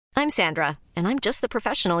I'm Sandra, and I'm just the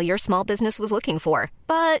professional your small business was looking for.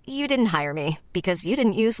 But you didn't hire me because you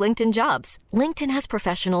didn't use LinkedIn Jobs. LinkedIn has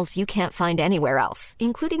professionals you can't find anywhere else,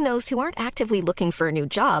 including those who aren't actively looking for a new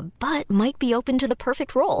job, but might be open to the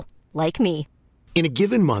perfect role, like me. In a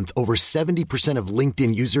given month, over 70% of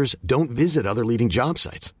LinkedIn users don't visit other leading job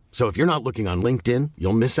sites. So if you're not looking on LinkedIn,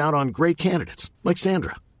 you'll miss out on great candidates like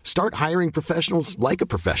Sandra. Start hiring professionals like a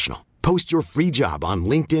professional. Post your free job on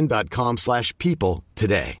linkedin.com/people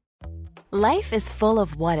today. Life is full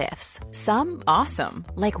of what-ifs. Some awesome,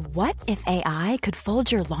 like what if AI could fold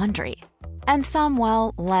your laundry? And some,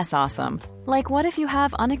 well, less awesome, like what if you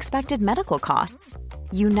have unexpected medical costs?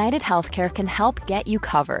 United Healthcare can help get you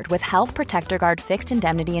covered with Health Protector Guard fixed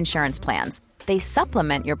indemnity insurance plans. They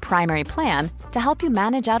supplement your primary plan to help you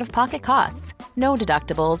manage out-of-pocket costs. No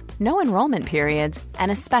deductibles, no enrollment periods,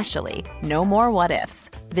 and especially no more what-ifs.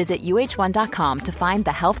 Visit uh1.com to find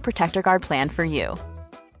the Health Protector Guard plan for you.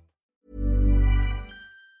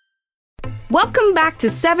 Welcome back to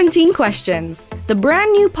 17 Questions, the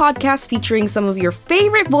brand new podcast featuring some of your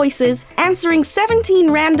favorite voices answering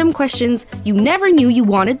 17 random questions you never knew you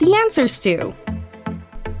wanted the answers to.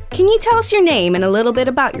 Can you tell us your name and a little bit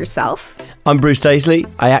about yourself? I'm Bruce Daisley.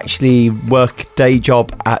 I actually work day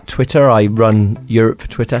job at Twitter. I run Europe for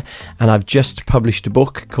Twitter, and I've just published a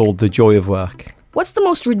book called The Joy of Work. What's the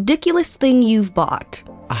most ridiculous thing you've bought?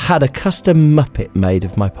 I had a custom Muppet made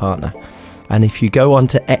of my partner, and if you go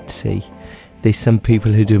onto Etsy, there's some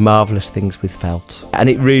people who do marvellous things with felt, and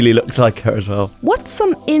it really looks like her as well. What's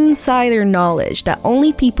some insider knowledge that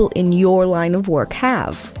only people in your line of work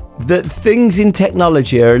have? That things in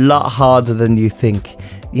technology are a lot harder than you think.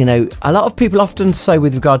 You know, a lot of people often say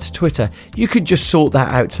with regard to Twitter, you could just sort that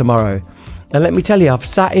out tomorrow. And let me tell you, I've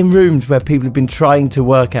sat in rooms where people have been trying to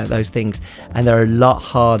work out those things, and they're a lot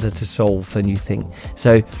harder to solve than you think.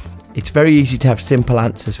 So it's very easy to have simple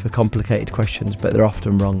answers for complicated questions, but they're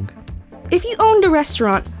often wrong. If you owned a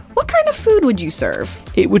restaurant, what kind of food would you serve?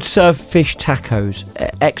 It would serve fish tacos,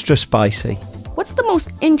 extra spicy. What's the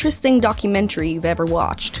most interesting documentary you've ever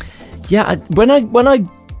watched? Yeah, when I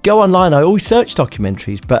go online, I always search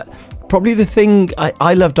documentaries, but probably the thing,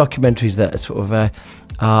 I love documentaries that are sort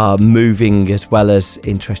of moving as well as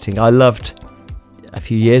interesting. I loved, a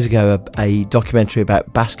few years ago, a documentary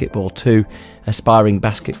about basketball, two aspiring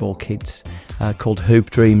basketball kids called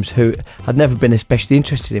Hoop Dreams, who had never been especially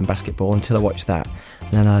interested in basketball until I watched that,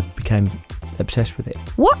 and then I became obsessed with it.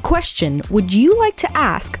 What question would you like to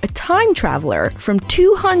ask a time traveller from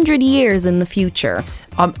 200 years in the future?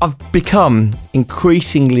 I've become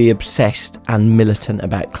increasingly obsessed and militant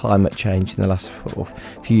about climate change in the last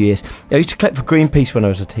few years. I used to collect for Greenpeace when I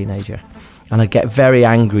was a teenager, and I get very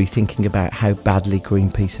angry thinking about how badly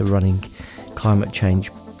Greenpeace are running climate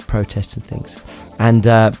change protests and things. And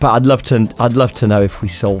but I'd love to know if we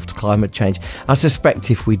solved climate change. I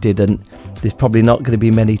suspect if we didn't, there's probably not going to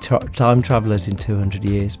be many time travellers in 200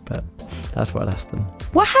 years, but that's what I'd ask them.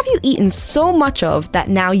 What have you eaten so much of that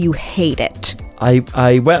now you hate it?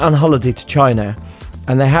 I went on holiday to China,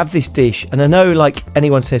 and they have this dish, and I know, like,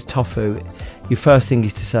 anyone says tofu, your first thing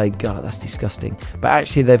is to say, God, that's disgusting. But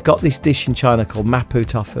actually, they've got this dish in China called mapo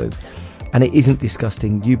tofu, and it isn't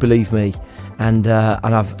disgusting, you believe me. And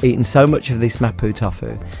I've eaten so much of this mapo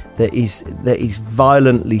tofu that is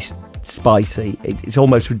violently spicy. It's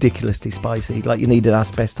almost ridiculously spicy, like you need an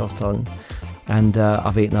asbestos tongue. And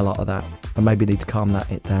I've eaten a lot of that. I maybe need to calm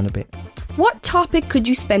that down a bit. What topic could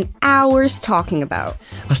you spend hours talking about?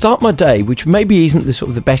 I start my day, which maybe isn't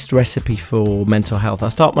the best recipe for mental health. I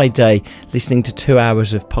start my day listening to 2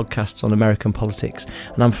 hours of podcasts on American politics,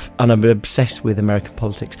 and I'm obsessed with American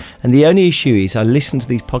politics. And the only issue is I listen to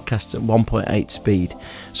these podcasts at 1.8 speed,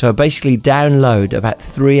 so I basically download about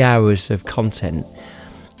 3 hours of content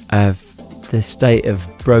of the state of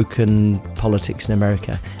broken politics in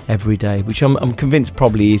America every day, which I'm convinced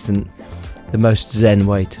probably isn't the most zen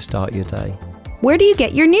way to start your day. Where do you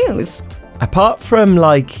get your news? Apart from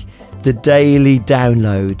the daily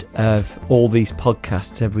download of all these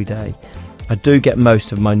podcasts every day, I do get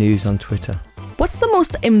most of my news on Twitter. What's the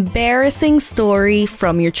most embarrassing story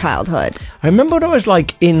from your childhood? I remember when I was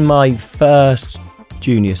in my first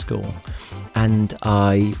junior school, and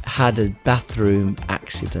I had a bathroom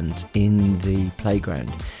accident in the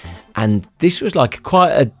playground, and this was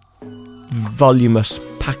quite a voluminous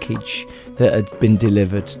package that had been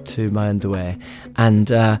delivered to my underwear,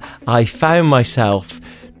 and I found myself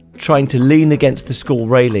trying to lean against the school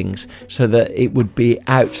railings so that it would be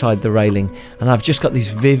outside the railing, and I've just got this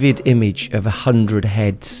vivid image of 100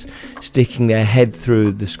 heads sticking their head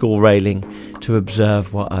through the school railing to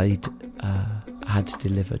observe what I'd had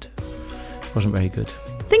delivered. Wasn't very good.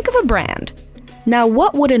 Think of a brand. Now,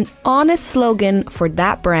 what would an honest slogan for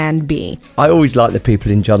that brand be? I always like the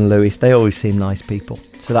people in John Lewis. They always seem nice people.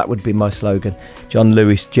 So that would be my slogan. John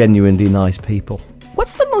Lewis, genuinely nice people.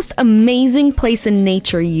 What's the most amazing place in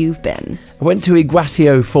nature you've been? I went to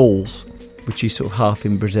Iguacio Falls, which is sort of half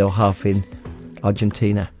in Brazil, half in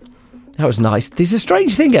Argentina. That was nice. There's a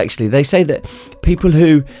strange thing, actually. They say that people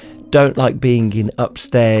who don't like being in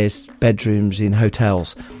upstairs bedrooms in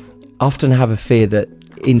hotels often have a fear that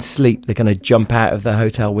in sleep they're going to jump out of the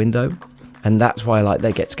hotel window. And that's why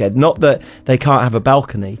they get scared. Not that they can't have a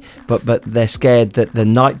balcony, but they're scared that the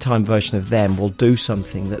nighttime version of them will do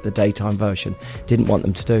something that the daytime version didn't want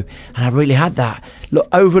them to do. And I really had that. Look,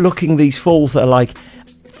 overlooking these falls that are like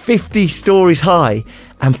 50 stories high,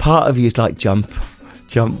 and part of you is like, jump.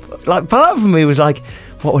 Like, part of me was like,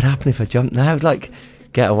 what would happen if I jumped now? Like,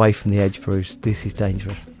 get away from the edge, Bruce. This is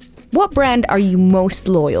dangerous. What brand are you most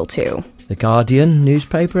loyal to? The Guardian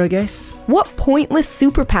newspaper, I guess. What pointless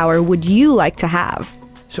superpower would you like to have?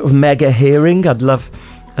 Sort of mega hearing. I'd love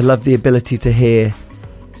the ability to hear.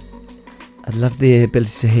 I'd love the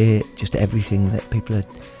ability to hear just everything that people are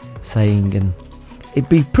saying, and it'd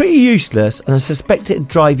be pretty useless, and I suspect it'd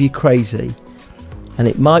drive you crazy. And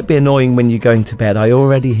it might be annoying when you're going to bed. I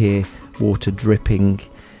already hear water dripping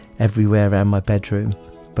everywhere around my bedroom.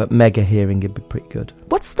 But mega hearing would be pretty good.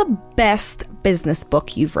 What's the best business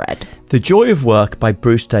book you've read? The Joy of Work by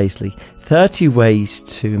Bruce Daisley. 30 ways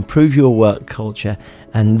to improve your work culture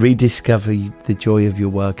and rediscover the joy of your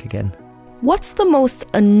work again. What's the most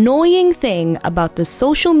annoying thing about the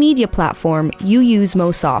social media platform you use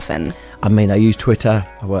most often? I mean, I use Twitter.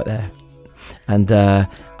 I work there. And I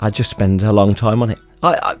just spend a long time on it.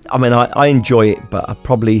 I enjoy it, but it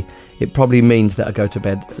probably means that I go to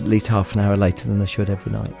bed at least half an hour later than I should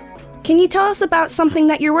every night. Can you tell us about something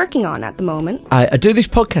that you're working on at the moment? I do this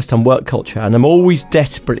podcast on work culture, and I'm always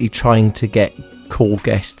desperately trying to get cool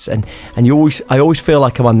guests, and I always feel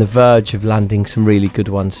like I'm on the verge of landing some really good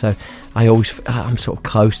ones. So I'm sort of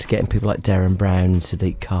close to getting people like Darren Brown and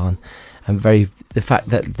Sadiq Khan. The fact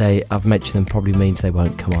that I've mentioned them probably means they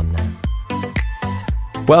won't come on now.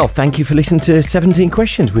 Well, thank you for listening to 17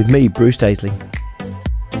 Questions with me, Bruce Daisley.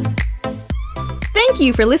 Thank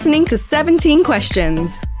you for listening to 17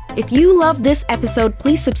 Questions. If you love this episode,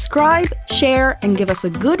 please subscribe, share, and give us a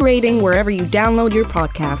good rating wherever you download your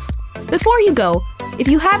podcast. Before you go, if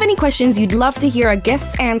you have any questions you'd love to hear our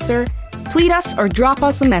guests answer, tweet us or drop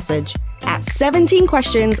us a message at 17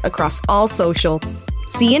 Questions across all social.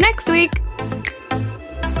 See you next week!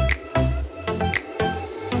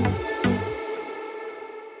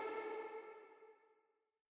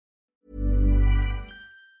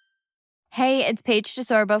 Hey, it's Paige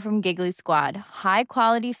DeSorbo from Giggly Squad. High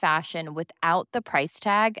quality fashion without the price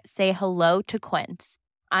tag. Say hello to Quince.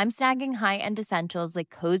 I'm snagging high-end essentials like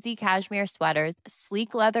cozy cashmere sweaters,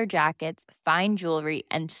 sleek leather jackets, fine jewelry,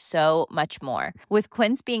 and so much more. With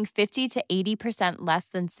Quince being 50 to 80% less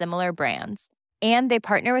than similar brands. And they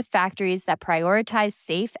partner with factories that prioritize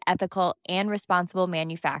safe, ethical, and responsible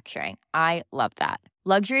manufacturing. I love that.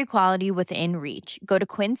 Luxury quality within reach. Go to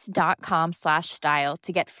quince.com/style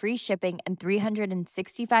to get free shipping and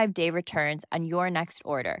 365-day returns on your next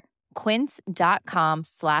order.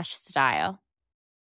 Quince.com/style.